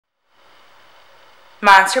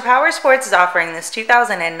Monster Powersports is offering this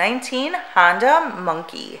 2019 Honda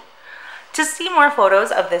Monkey. To see more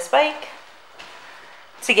photos of this bike,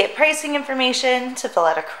 to get pricing information, to fill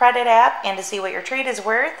out a credit app, and to see what your trade is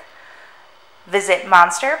worth, visit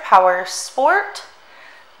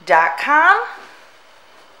monsterpowersport.com.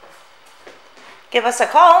 Give us a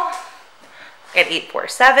call at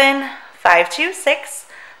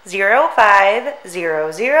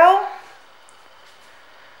 847-526-0500.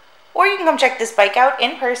 Or you can come check this bike out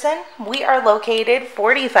in person. We are located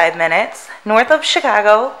 45 minutes north of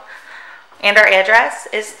Chicago, and our address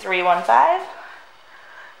is 315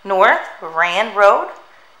 North Rand Road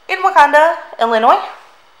in Wauconda, Illinois.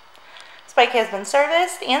 This bike has been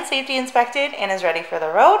serviced and safety inspected and is ready for the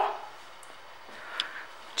road.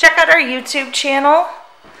 Check out our YouTube channel,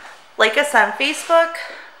 like us on Facebook,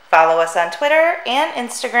 follow us on Twitter and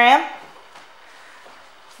Instagram.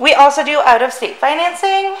 We also do out-of-state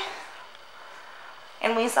financing,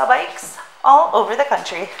 and we sell bikes all over the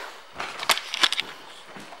country.